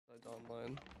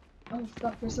Fine. Oh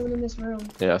fuck, there's someone in this room.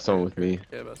 Yeah, someone with me.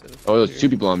 Yeah, about to say Oh, there's 2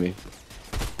 people on me.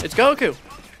 It's Goku!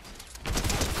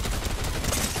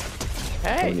 Coming to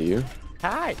Hey! you.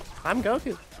 Hi! I'm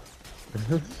Goku.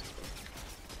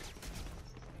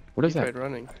 What is He that? tried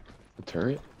running. A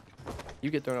turret?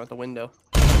 You get thrown out the window.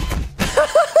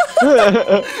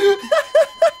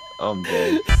 I'm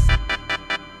dead.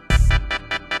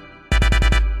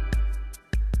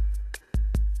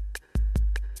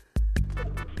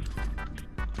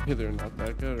 Either not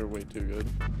that good or way too good.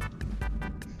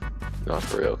 Not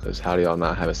for real, because how do y'all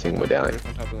not have a single medallion?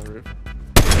 On top of the roof.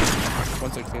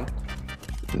 116.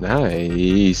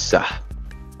 Nice.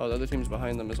 Oh, the other team's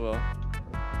behind them as well.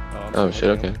 Oh shit,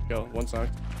 okay. Go, one's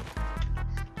knocked.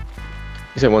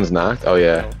 You said one's knocked? Oh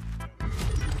yeah. Go.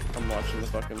 I'm watching the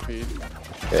fucking feed.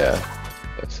 Yeah.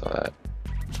 I saw that.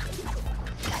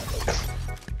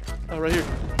 Oh, right here.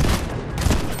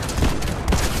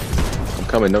 I'm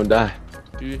coming, don't die.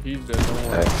 Dude, he's dead, don't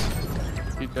worry. Nice.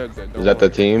 He's dead, don't Is that the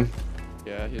worry. team?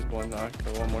 Yeah, he's one knocked.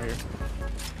 There's one more here.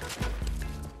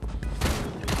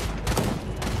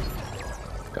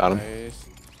 Got him. Nice.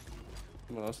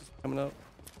 Someone else is coming up.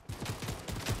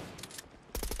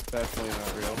 Definitely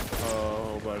not real.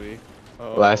 Oh, buddy.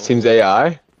 Oh. Last team's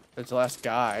AI? It's the last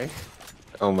guy.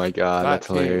 Oh my god, Not that's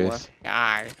team, hilarious. last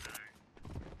guy.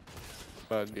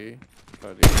 Buddy.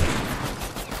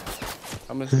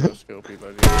 I'm gonna go Scopy,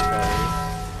 buddy.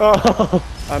 Oh,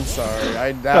 I'm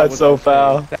sorry. that's so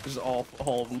foul. That was all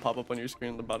of them pop up on your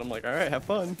screen at the bottom. Like, all right, have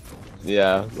fun.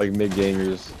 Yeah, like mid-game you're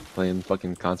just playing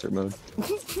fucking concert mode.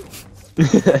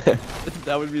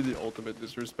 That would be the ultimate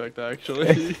disrespect,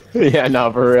 actually. Yeah,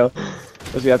 no, for real.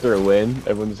 Especially after a win,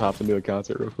 everyone just hops into a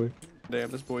concert real quick.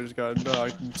 Damn, this boy just got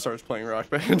knocked and starts playing Rock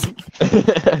Band.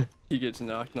 He gets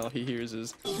knocked and all he hears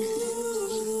is...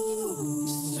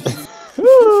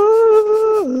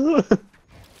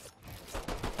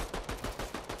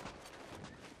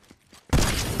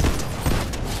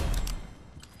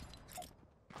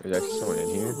 There's actually someone in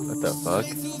here? What the fuck?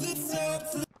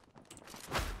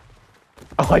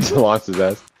 Oh, I just launched his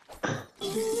ass.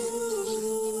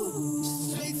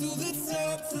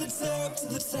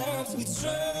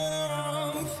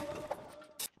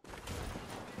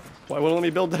 Why wouldn't let me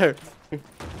build there?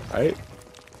 Right?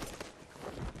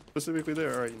 Specifically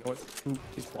there. Alright, you know what?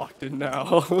 He's locked in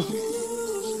now.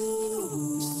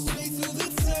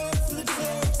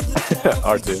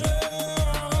 R2.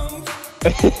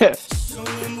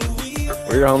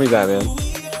 Where your homies at, man?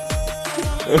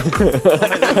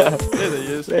 There he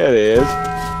is. There he is.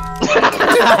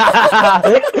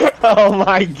 Oh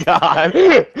my god.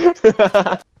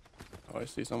 Oh, I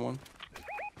see someone.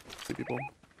 See people.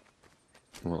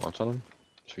 You wanna launch on him?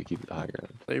 Should we keep it high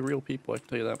ground? They real people, I can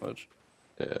tell you that much.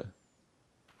 Yeah.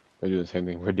 They do the same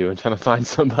thing we're doing, trying to find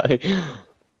somebody.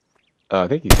 I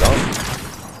think he's gone.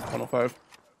 105.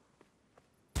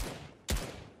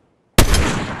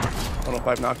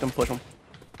 105 knocked him, push him.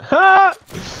 Ha!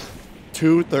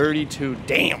 232,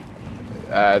 damn!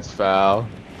 That's foul.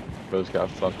 Bro's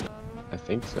got fucked. I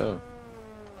think so.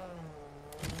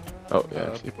 Oh,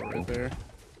 yeah. People right there.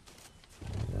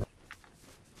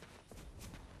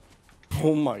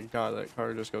 Oh my god, that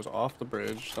car just goes off the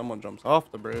bridge. Someone jumps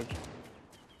off the bridge.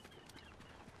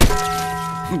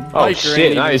 Oh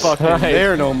shit, nice. Fucking Nice.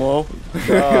 there no more.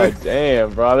 God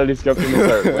damn, bro. I thought he skipped him and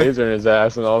started lasering his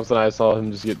ass, and all of a sudden I saw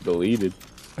him just get deleted.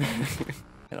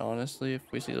 And honestly, if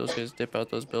we see those guys dip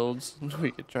out those builds, we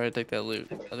could try to take that loot.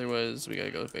 Otherwise, we gotta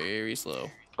go very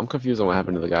slow. I'm confused on what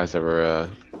happened to the guys that were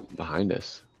behind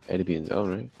us. They had to be in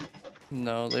zone, right?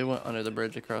 No, they went under the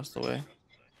bridge across the way.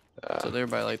 So they're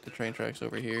by like the train tracks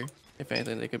over here. If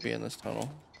anything, they could be in this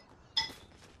tunnel.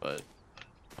 But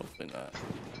hopefully not.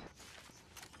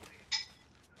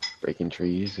 Breaking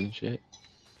trees and shit.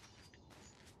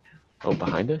 Oh,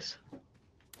 behind us?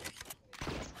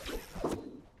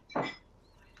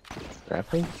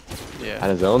 Grappling? Yeah. Out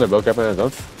of zone? They're both grappling out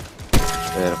of zone?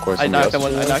 And then, of course, I knocked that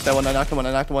else one, I knocked that one, I knocked one,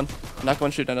 I knocked one. I knocked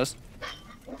one shooting at us.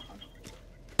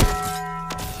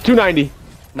 290!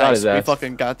 Nice, we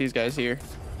fucking got these guys here.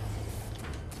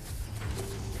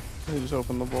 They just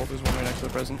opened the vault. There's one right next to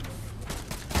the present.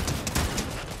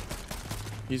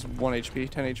 He's 1 HP,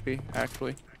 10 HP,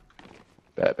 actually.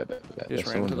 Bad. He just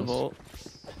ran into the vault.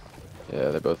 Yeah,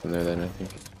 they're both in there then, I think.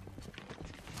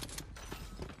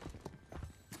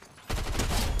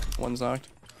 One's knocked.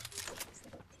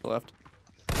 To the left.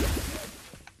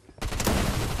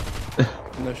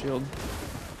 No shield.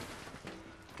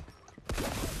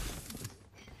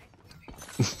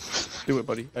 Do it,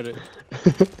 buddy. Edit.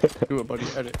 Do it, buddy.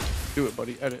 Edit. Do it,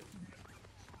 buddy. Edit.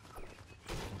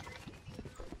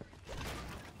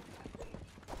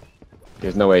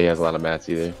 There's no way he has a lot of mats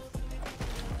either.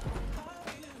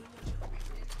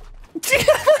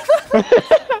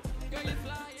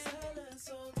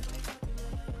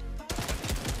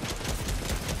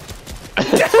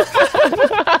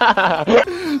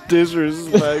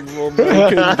 Disrespectful, man.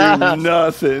 Couldn't do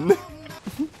nothing. Where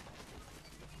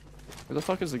the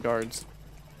fuck is the guards?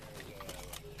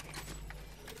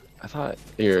 I thought,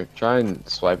 here, try and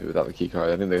swipe it without the key card.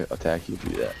 I think they attack you if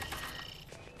you do that.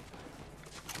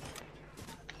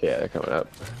 Yeah, they're coming up.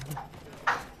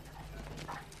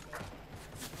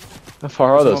 How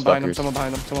far are those fuckers? Someone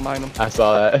behind him, someone behind him. I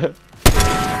saw that.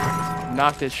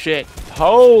 Knocked his shit.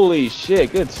 Holy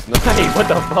shit, good snipe. What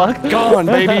the fuck? Gone,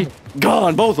 baby.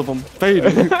 Gone, both of them.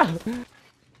 Faded.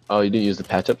 Oh, you didn't use the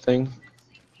patch up thing?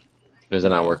 Or does it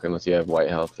not work unless you have white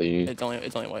health that you need?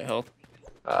 It's only white health.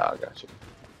 Ah, gotcha.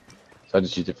 So I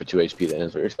just used it for 2 HP then,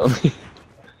 is what you're telling me.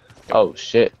 Oh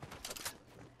shit.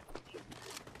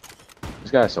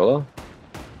 This guy solo?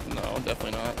 No,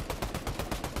 definitely not.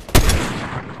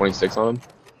 26 on him?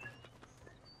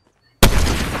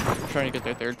 I'm trying to get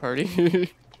their third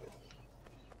party.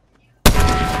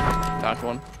 Knocked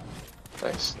one.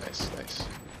 Nice, nice, nice.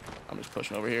 I'm just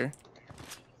pushing over here.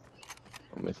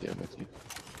 I'm with you, I'm with you.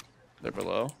 They're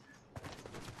below.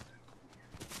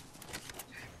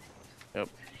 Yep.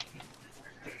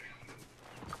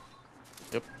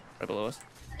 Yep, right below us.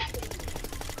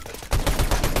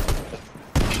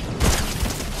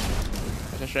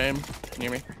 That's a shame.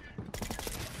 Near me.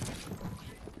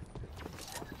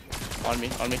 On me,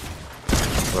 on me.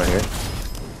 Right here.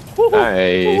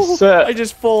 Nice. I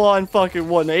just full on fucking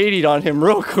 180'd on him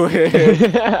real quick.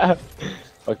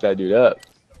 Fuck that dude up.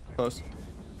 Close.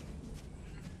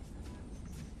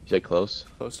 You said close?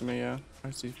 Close to me, yeah.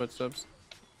 I see footsteps.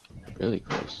 Really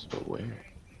close. But where?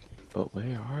 But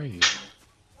where are you?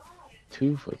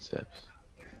 2 footsteps.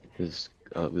 This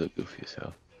we look goofy as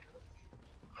hell.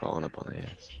 Crawling up on the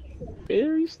ass.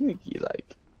 Very sneaky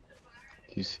like.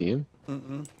 Do you see him?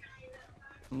 Mm-mm.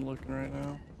 I'm looking right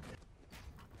now.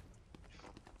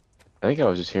 I think I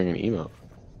was just hearing an emo.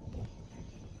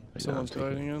 Someone's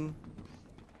hiding in.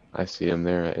 I see him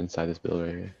there inside this build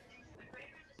right here.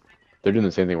 They're doing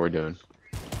the same thing we're doing.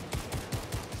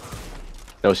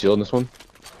 No shield in this one?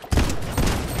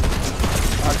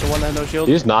 Knocked the one that had no shield.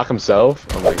 Did he just knock himself?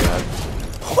 Oh my god.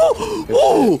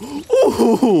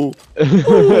 Oh!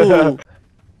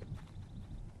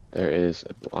 There is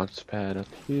a launch pad up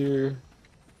here.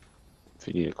 If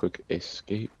you need a quick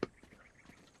escape.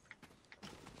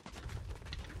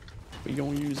 We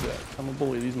gonna use that. I'm gonna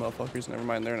bully these motherfuckers. Never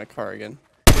mind, they're in a car again.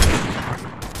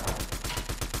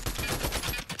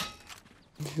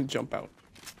 Jump out.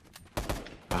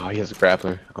 Oh, he has a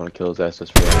grappler. I want to kill his ass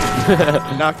just for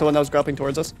that. Knocked the one that was grappling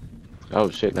towards us.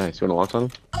 Oh shit, nice. You want to launch on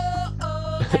him?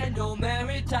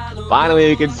 Finally,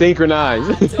 you can synchronize.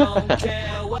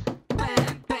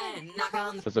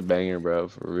 That's a banger, bro.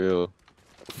 For real.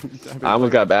 I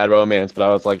almost got bad romance, but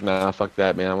I was like, nah, fuck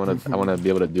that, man. I wanna be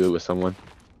able to do it with someone.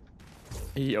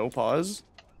 Yo, pause.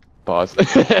 Pause. I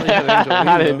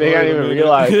didn't think I even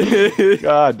realized.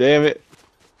 God damn it.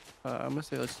 I'm gonna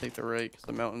say let's take the right because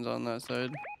the mountain's on that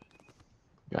side.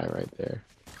 Guy right there.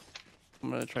 I'm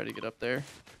gonna try to get up there.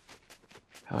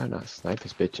 How did I not snipe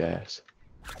this bitch ass?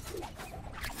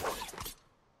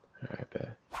 Alright,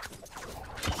 bet.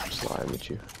 I'm sliding with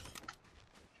you.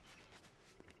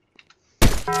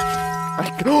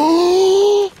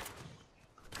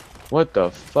 What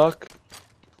the fuck?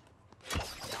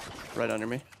 Right under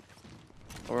me.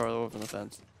 Or over the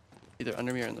fence. Either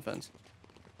under me or in the fence.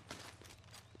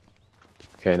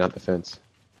 Okay, not the fence.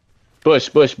 Bush,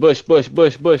 bush, bush, bush,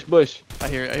 bush, bush, bush. I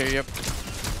hear you, yep.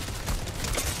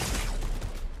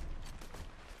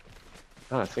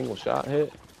 Not a single shot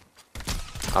hit.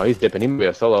 Oh, he's dipping. He might be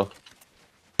a solo.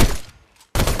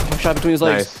 Shot between his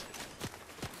legs. Nice.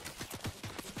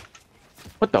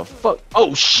 What the fuck?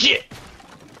 Oh shit!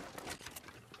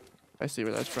 I see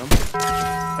where that's from.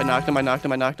 I knocked him, I knocked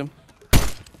him, I knocked him.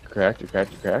 Cracked, you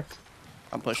cracked, you cracked.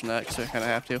 I'm pushing that because I kind of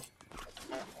have to.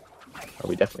 Oh,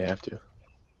 we definitely have to.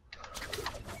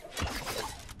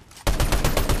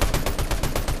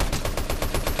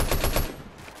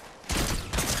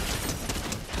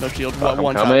 No shield. Fuck,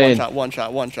 One shot, one shot, one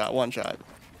shot, one shot, one shot.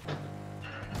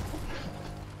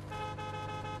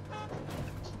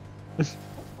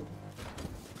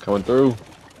 Coming through.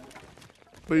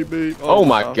 Baby. Oh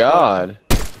my god.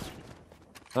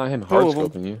 Not him hard Two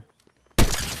of scoping you.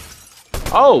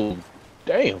 Oh,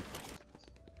 damn.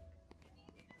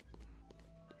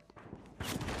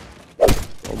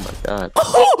 Oh my god. god.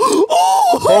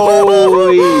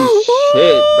 Holy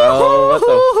shit, bro. What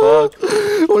the fuck?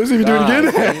 What is he even doing again?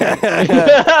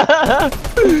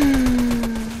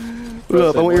 What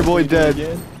up? I want your boy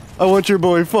dead. I want your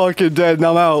boy fucking dead and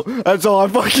I'm out. That's all I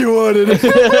fucking wanted.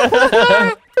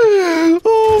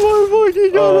 Oh my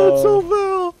fucking god, that's so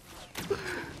foul.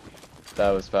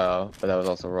 That was foul, but that was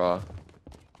also raw.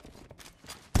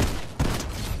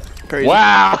 Crazy.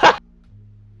 Wow!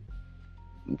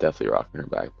 I'm definitely rocking her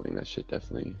back bling. That shit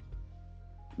definitely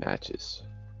matches.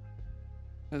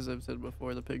 As I've said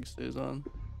before, the pig stays on.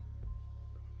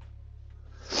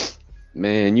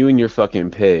 Man, you and your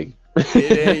fucking pig.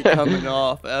 It ain't coming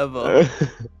off ever.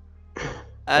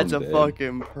 That's I'm a dead.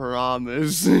 fucking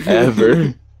promise.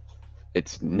 Ever.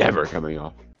 It's never coming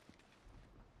off.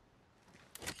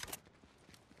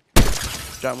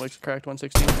 John Wick's cracked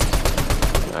 116.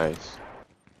 Nice.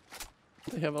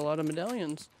 They have a lot of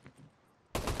medallions.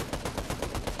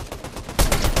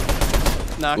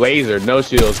 Knocked. Laser, no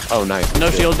shields. Oh, nice. No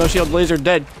shield, no shield. Laser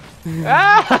dead. Good shit.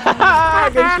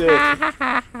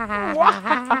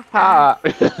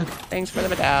 Thanks for the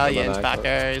medallions, Hold on,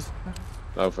 fuckers.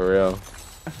 Oh, for real.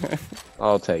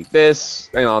 I'll take this,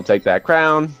 and I'll take that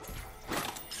crown.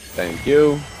 Thank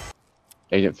you.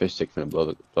 Agent Fish Stick finna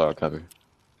blow our cover.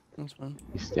 That's fine.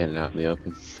 He's standing out in the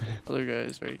open. Other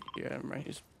guy's right here. I'm right.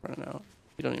 He's running out.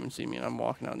 You don't even see me, and I'm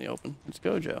walking out in the open. Let's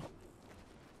go, Joe.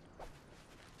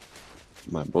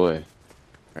 My boy.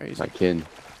 Crazy. My kin.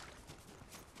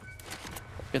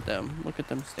 Look at them. Look at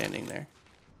them standing there.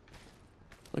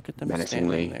 Look at them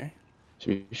Menacingly. standing there.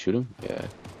 Should we shoot him? Yeah.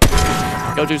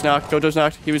 Gojo's knocked. Gojo's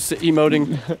knocked. He was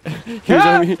emoting. He was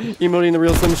emoting the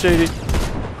real Slim Shady.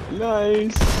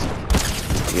 Nice.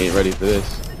 We ain't ready for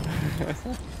this.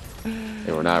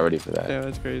 And we're not ready for that. Yeah,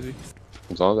 that's crazy.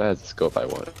 As long as it has the scope I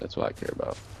want, that's what I care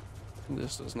about.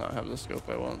 This does not have the scope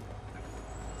I want.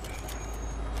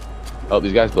 Oh,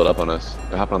 these guys built up on us.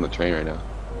 They're hopping on the train right now.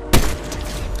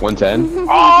 110.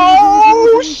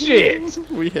 Oh shit!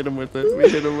 We hit him with it. We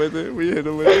hit him with it. We hit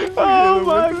him with it. Oh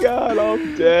my god,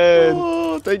 I'm dead.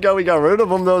 Oh, thank God we got rid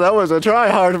of him though. That was a try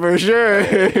hard for sure.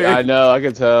 I know, I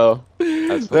can tell.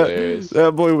 That's hilarious.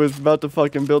 That boy was about to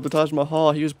fucking build the Taj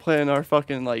Mahal. He was planning our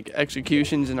fucking like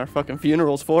executions and our fucking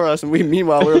funerals for us, and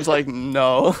meanwhile we were just like,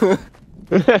 no.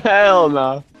 Hell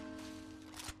no.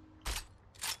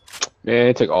 Man,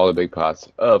 they took all the big pots.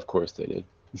 Of course they did.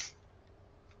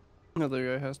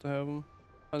 Another guy has to have them.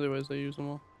 Otherwise they use them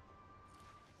all.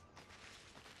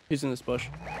 He's in this bush.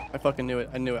 I fucking knew it.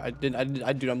 I knew it.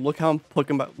 I dude, look how I'm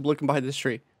looking behind this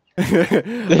tree.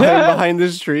 I'm behind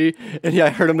this tree, and yeah, I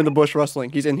heard him in the bush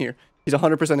rustling. He's in here. He's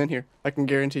 100% in here. I can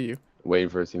guarantee you. Waiting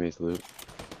for his teammates to loot.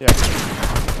 Yeah.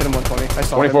 Hit him 120. I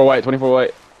saw 24 him. white, 24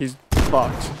 white. He's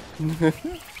fucked. I'm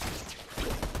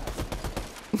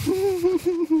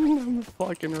a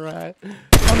fucking rat. I'm a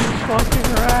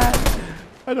fucking rat.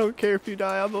 I don't care if you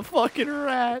die. I'm a fucking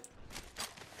rat.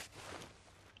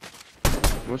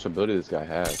 How much ability does this guy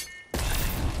have?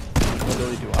 What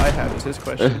ability do I have is his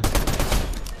question.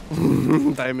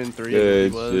 Diamond 3.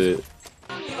 Good He was. shit.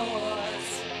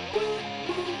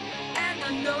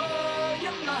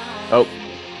 Oh,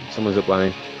 someone's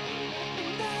ziplining.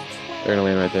 They're gonna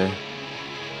land right there.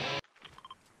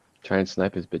 Try and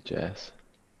snipe his bitch ass.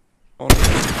 Oh,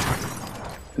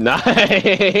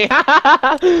 Nice!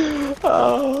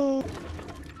 Oh.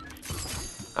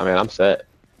 I mean, I'm set.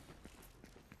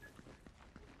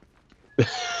 I'll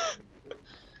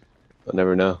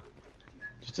never know.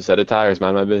 Just a set of tires,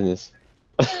 mind my business.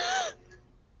 just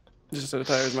a set of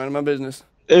tires, minding my business.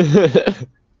 It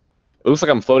looks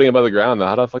like I'm floating above the ground though.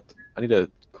 How the fuck? I need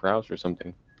to crouch or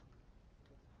something.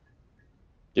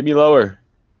 Get me lower.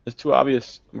 It's too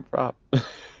obvious. I'm a prop.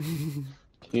 Can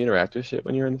you interact with shit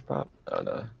when you're in this prop? Oh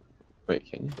no. Wait,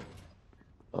 can you?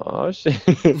 Oh shit.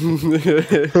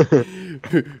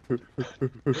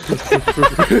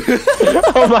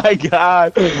 Oh my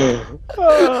god.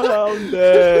 Oh, I'm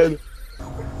dead.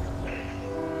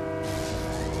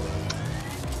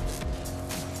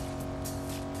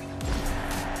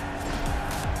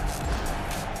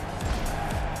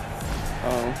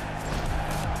 Oh,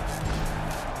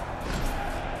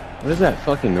 What is that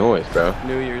fucking noise, bro?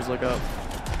 New Year's, look up.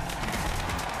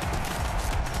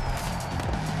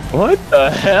 What the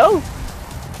hell?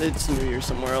 It's New Year's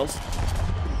somewhere else.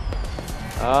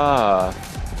 Ah,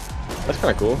 that's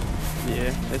kind of cool.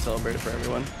 Yeah, they celebrate it for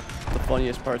everyone. The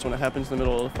funniest parts when it happens in the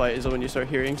middle of the fight is when you start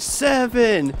hearing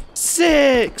 7,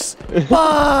 6,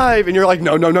 5, and you're like,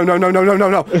 no, no, no, no, no, no, no, no,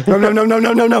 no, no, no, no, no,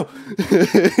 no, no, no.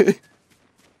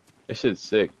 This shit's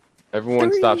sick.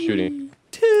 Everyone stop shooting.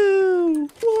 2,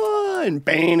 1,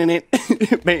 bang in it.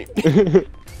 Bang.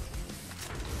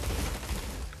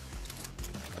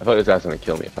 I thought this guy's gonna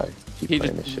kill me if I keep He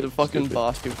playing just, this shit. the fucking Stupid.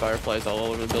 boss dude fireflies all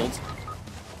over the builds.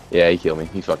 Yeah, he killed me.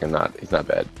 He's fucking not. He's not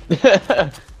bad.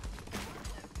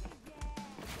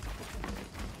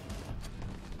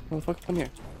 Motherfucker, come here.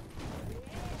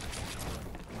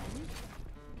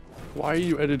 Why are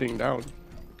you editing down?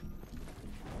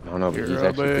 I don't know, but You're he's a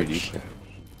actually pretty bitch. decent.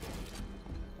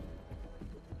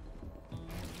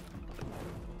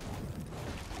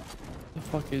 The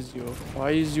fuck is you?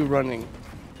 Why is you running?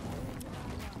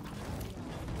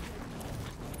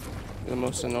 You're the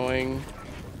most annoying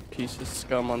piece of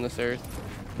scum on this earth.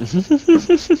 I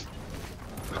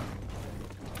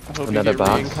hope Another you get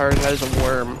box. reincarnated as a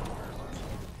worm.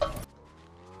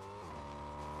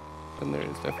 And there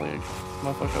is definitely a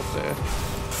motherfucker up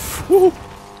there. Woo!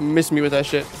 Miss me with that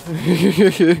shit.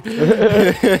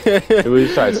 Did we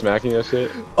just try smacking that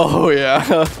shit? Oh yeah.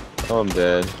 Oh, I'm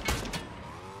dead.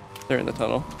 They're in the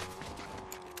tunnel.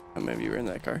 Or maybe you were in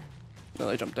that car. No,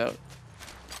 they jumped out.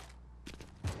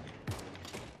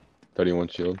 31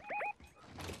 shield.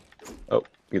 Oh,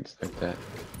 gets like that.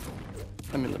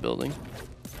 I'm in the building.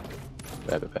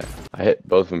 Bad. I hit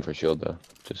both of them for shield though,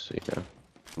 just so you know.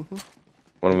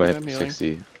 One of them I hit I'm for healing.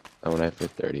 60. That one I hit for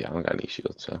 30. I don't got any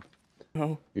shield, so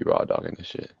Oh, be raw dogging this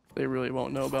shit. they really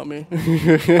won't know about me.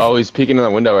 Oh, he's peeking in the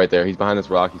window right there. He's behind this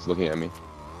rock. He's looking at me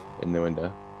in the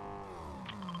window.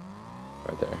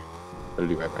 Right there.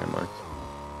 Literally right behind Mark.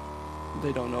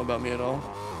 They don't know about me at all.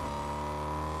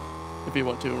 If you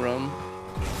want to run,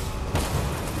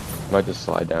 Might just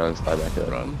slide down and slide back up.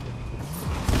 run.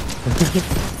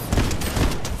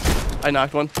 I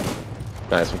knocked one.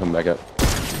 Nice, we're coming back up.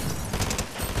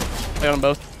 I got them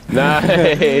both.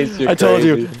 Nice. You're I told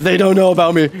you, crazy. they don't know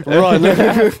about me. Run.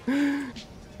 Yeah,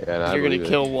 nah, I You're gonna believe it.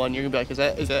 kill one. You're gonna be like, is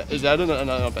that an?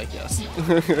 And I'm like, yes.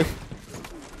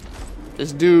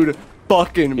 This dude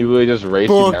fucking He really just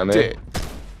raced you down booked there. it.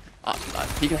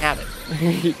 He can have it.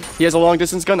 He has a long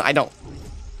distance gun. I don't.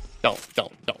 Don't.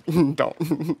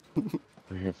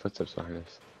 We're hearing footsteps behind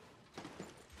us.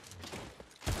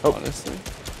 Oh. Honestly.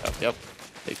 Yep.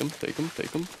 Take him.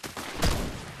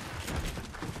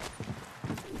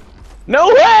 No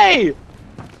way!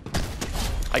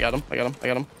 I got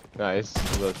him.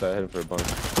 Nice. Let's heading for a bunch.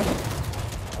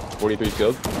 43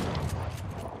 shield.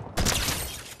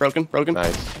 Broken.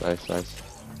 Nice.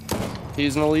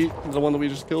 He's an elite. The one that we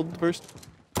just killed first.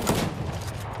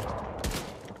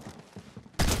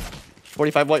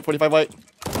 45 white.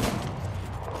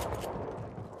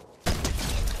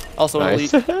 Also an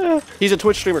Nice. elite. He's a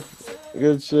Twitch streamer.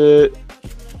 Good shit.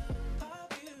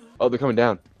 Oh, they're coming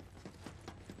down.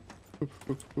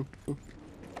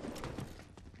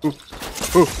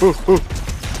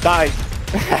 Die.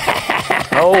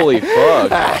 Holy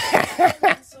fuck.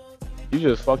 You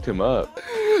just fucked him up.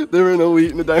 They were an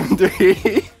elite in the Diamond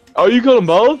 3. Oh, you killed them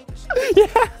both? Yeah.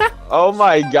 Oh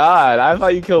my god. I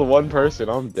thought you killed one person.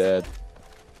 I'm dead.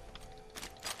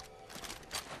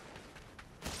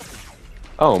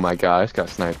 Oh my god. I just got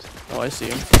sniped. Oh, I see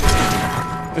him.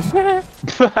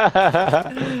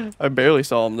 I barely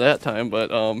saw him that time, but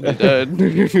he dead.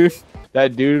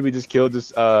 That dude we just killed just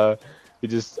he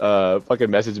just fucking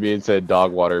messaged me and said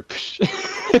dog water.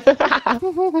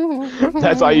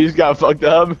 That's why you just got fucked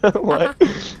up. What?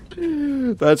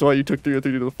 That's why you took 3 or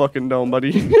 3 to the fucking dome, buddy.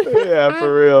 Yeah,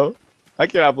 for real. I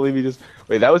cannot believe he just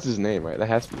wait, that was his name, right? That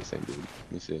has to be the same dude.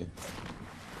 Let me see.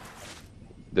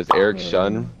 Does Eric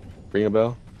Shun ring a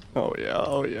bell? Oh yeah.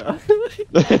 Oh yeah.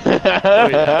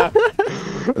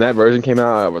 When that version came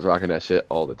out, I was rocking that shit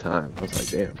all the time. I was like,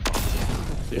 damn,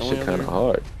 this shit kind of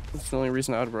hard. That's the only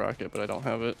reason I'd rock it, but I don't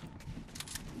have it.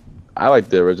 I like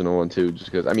the original one too, just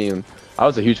because. I mean, I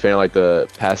was a huge fan of like the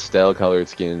pastel colored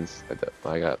skins.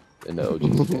 I got into OG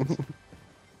skins,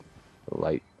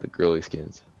 the girly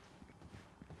skins.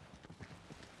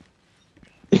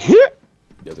 He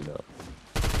doesn't know.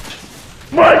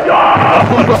 My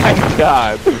God! Oh my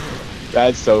God!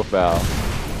 That's so foul.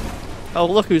 Oh,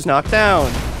 look who's knocked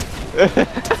down.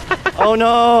 Oh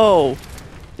no!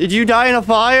 Did you die in a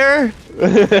fire?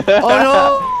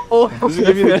 Oh no! Does it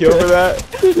give you the kill for that?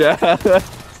 Yeah.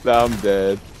 Now I'm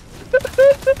dead.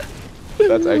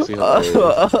 That's actually hilarious.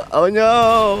 Oh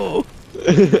no!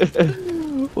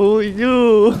 What will we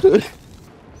do?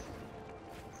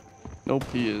 Nope,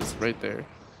 he is right there.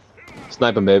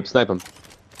 Snipe him, babe. Snipe him.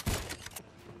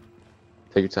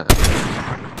 Take your time.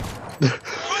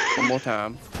 One more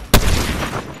time.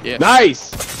 Yeah.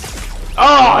 Nice!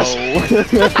 Oh!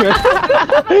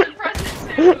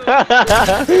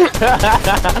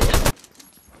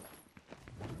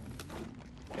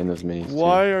 And those minis. too.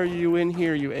 Why are you in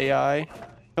here, you AI?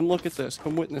 Come look at this.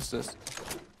 Come witness this.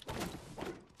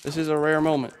 This is a rare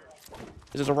moment.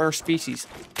 This is a rare species.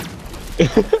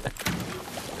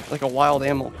 Like a wild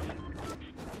animal.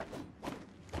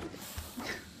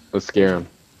 Let's scare him.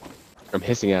 I'm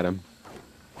hissing at him.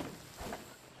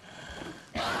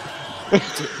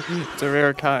 It's a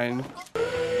rare kind.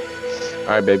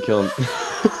 Alright, babe, kill him.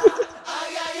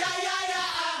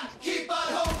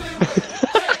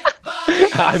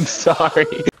 I'm sorry.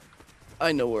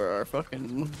 I know where our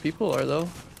fucking people are, though.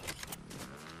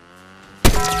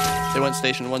 They went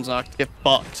station, one's knocked. Get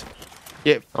fucked.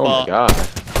 Get fucked. Oh my god.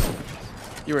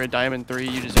 You were a diamond 3,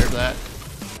 you deserve that.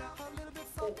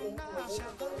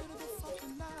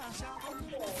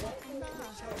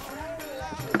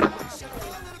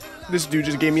 This dude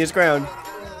just gave me his crown.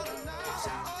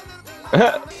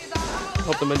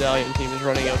 Hope the medallion team is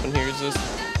running up and hears this.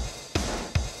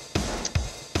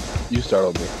 You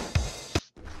startled me.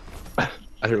 I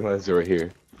didn't realize they were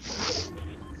here.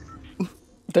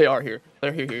 They are here.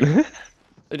 They're here.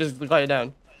 They just lie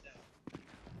down.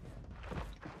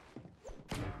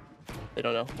 They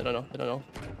don't know. They don't know. They don't know.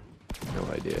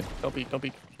 No idea. Don't peek. Don't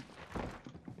peek.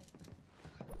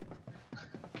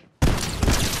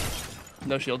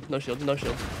 No shield. No shield. No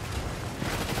shield.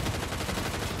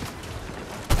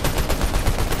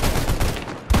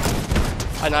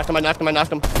 I knocked him. I knocked him. I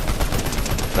knocked him.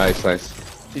 Nice, nice.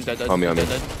 He's dead. Dead. On me, on me.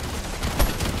 Dead.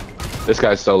 This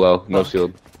guy's so low. No Oh.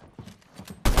 shield.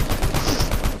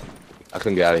 I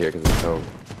couldn't get out of here because it's home.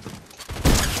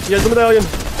 He has the medallion.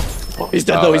 He's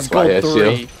dead though. He's that's why he gold has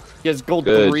 3. shield. He has gold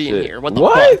Good 3 in shit. here. What the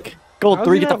What? fuck? Gold How's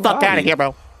 3. he Get the have fuck out of body? here,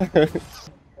 bro.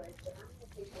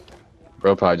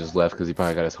 Bro probably just left because he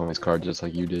probably got his homie's card just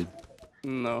like you did.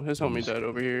 No, his homie died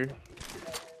over here.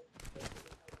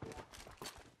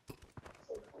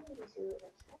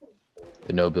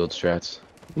 The no build strats.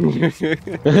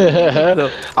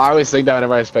 I always think that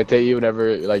whenever I spectate you,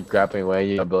 whenever like grappling away,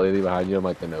 you have ability behind you, I'm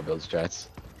like the no build strats.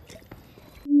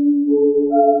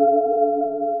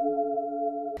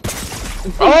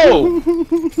 Oh!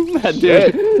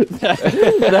 Dude,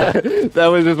 that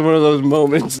was just one of those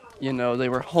moments. You know, they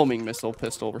were homing missile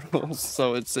pistol rules,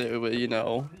 so you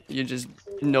know, you just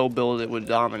no build it would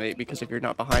dominate because if you're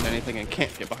not behind anything and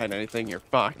can't get behind anything, you're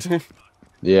fucked.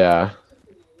 Yeah.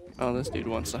 Oh, this dude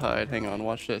wants to hide. Hang on,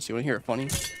 watch this. You want to hear it funny?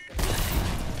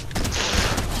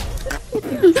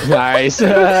 Nice.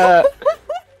 I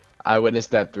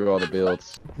witnessed that through all the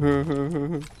builds.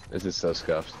 This is so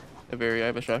scuffed. I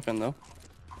have a shotgun though,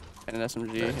 and an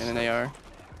SMG and an AR.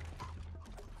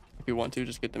 If you want to,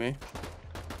 just get to me.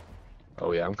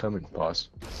 Oh yeah, I'm coming. Pause.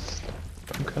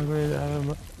 I'm coming.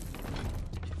 I'm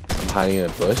hiding in a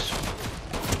bush.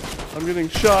 I'm getting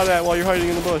shot at while you're hiding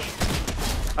in the bush.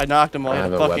 I knocked him while I he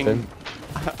had have a a fucking. weapon.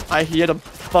 He had a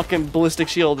fucking ballistic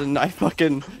shield, and I killed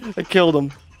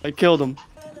him. I killed him.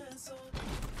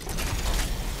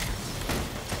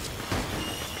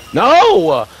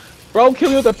 No! Bro,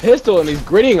 killed me with a pistol and he's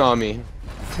gritting on me.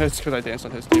 It's because I danced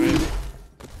on his teammate.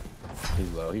 He's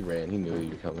low. He ran. He knew you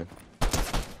were coming.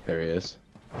 There he is.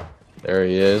 There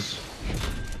he is.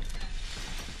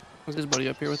 Was his buddy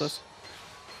up here with us?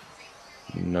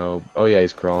 No. Oh yeah,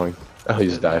 he's crawling. Oh, he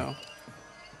just died.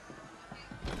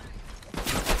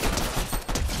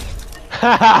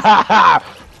 Ha ha ha ha!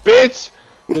 Bitch!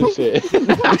 Good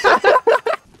shit.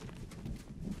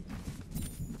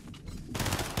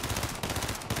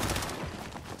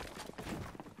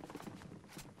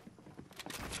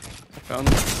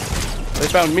 They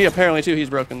found me apparently too. He's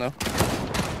broken though.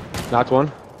 Knocked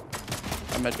one.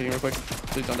 I'm medkitting real quick.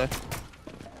 Please don't die.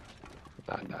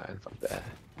 Not dying. Fuck that.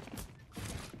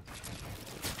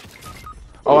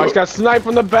 Oh, I just got sniped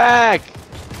from the back!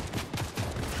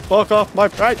 Fuck off my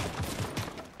right.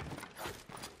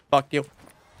 Fuck you.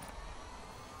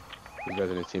 You guys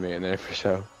are his teammate in there for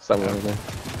sure. Someone in there.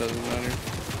 Doesn't matter.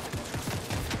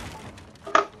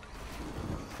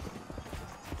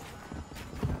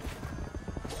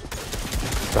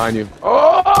 Behind you.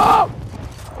 Oh!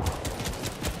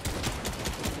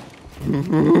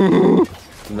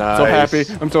 Nice. So happy.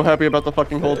 I'm so happy about the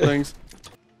fucking whole things.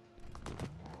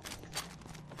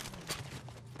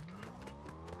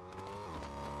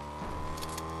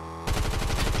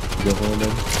 Go home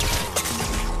then.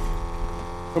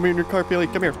 Come here in your car,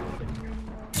 Peely. Come here.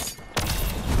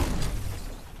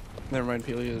 Never mind,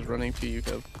 Peely is running to you,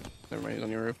 Kev. Never mind, he's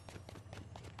on your roof.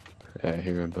 Yeah, I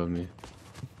hear him above me.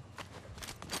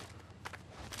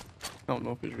 I don't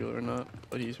know if he's real or not,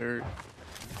 but he's hurt.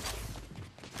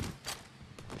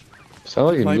 Sound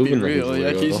like he's Might be moving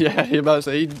like real. he's Yeah, he's about to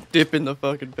say he's dipping the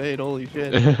fucking paint. Holy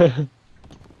shit.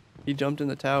 He jumped in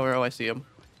the tower. Oh, I see him.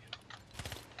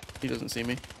 He doesn't see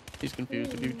me. He's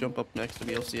confused. If you jump up next to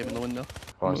me, you'll see him in the window.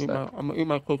 Watch that. I'm gonna eat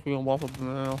my cookie and waffle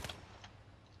now.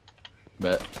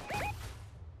 Bet.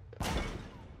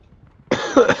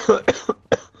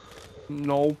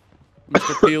 No.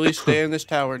 Mr. Peely, stay in this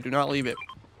tower. Do not leave it.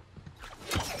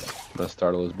 I'm gonna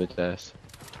startle his bitch ass.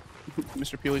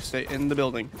 Mr. Peely, stay in the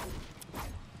building.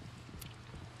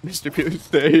 Mr. Peely,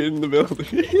 stay in the building.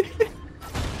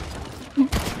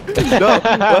 No.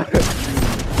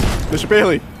 Mr.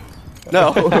 Peely.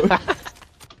 No.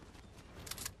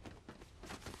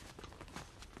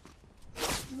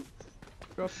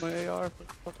 Drop my AR.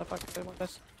 What the fuck? I want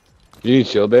this. You need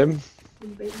shield, babe?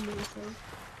 I'm baiting myself.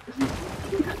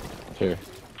 Here.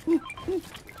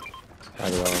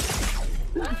 Have it all.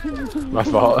 My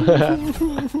fault. Literally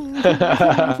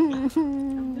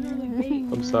bait.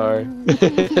 I'm sorry.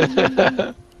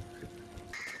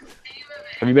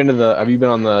 Have you been on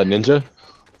the ninja?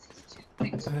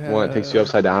 One that takes you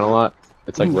upside down a lot?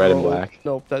 It's like red and black.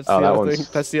 Nope, that's Oh, the that other one's thing.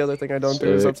 That's the other thing I don't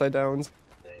do is sick. upside downs.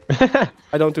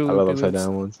 I don't do I love loopy upside loops.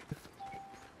 down ones.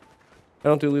 I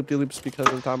don't do loopy loops because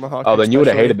of tomahawk. Oh, then you would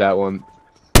have especially. hated that one.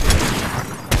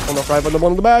 105 on the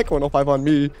one in the back, 105 on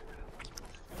me.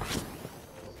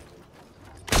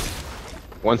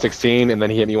 116, and then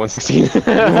he hit me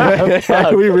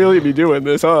 116. We really be doing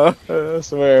this, huh? I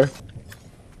swear.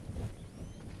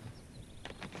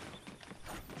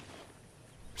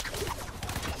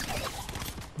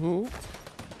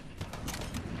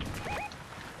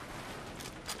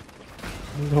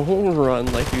 Don't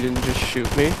run like you didn't just shoot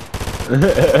me.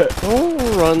 Don't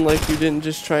run like you didn't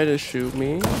just try to shoot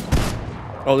me.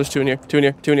 Oh, there's two in here. Two in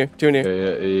here. Two in here. Two in here.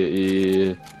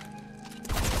 Yeah.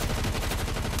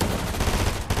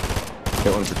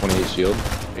 Hit one for 28 shield.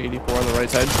 84 on the right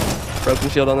side. Broken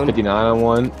shield on them. 59 on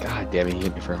one. God damn it, he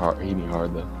hit me for hard. He hit me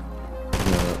hard though.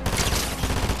 No.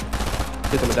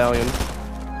 Hit the medallion.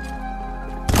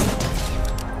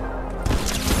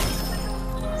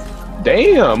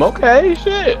 Damn. Okay.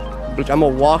 Shit. Bitch, I'ma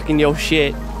walk in your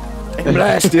shit and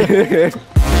blast it.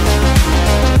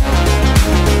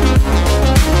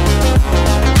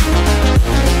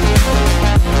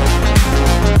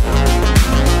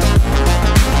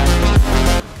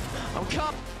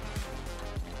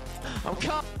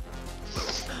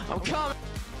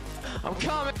 I'm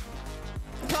coming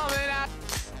out,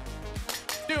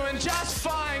 doing just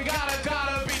fine,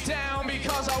 gotta be down.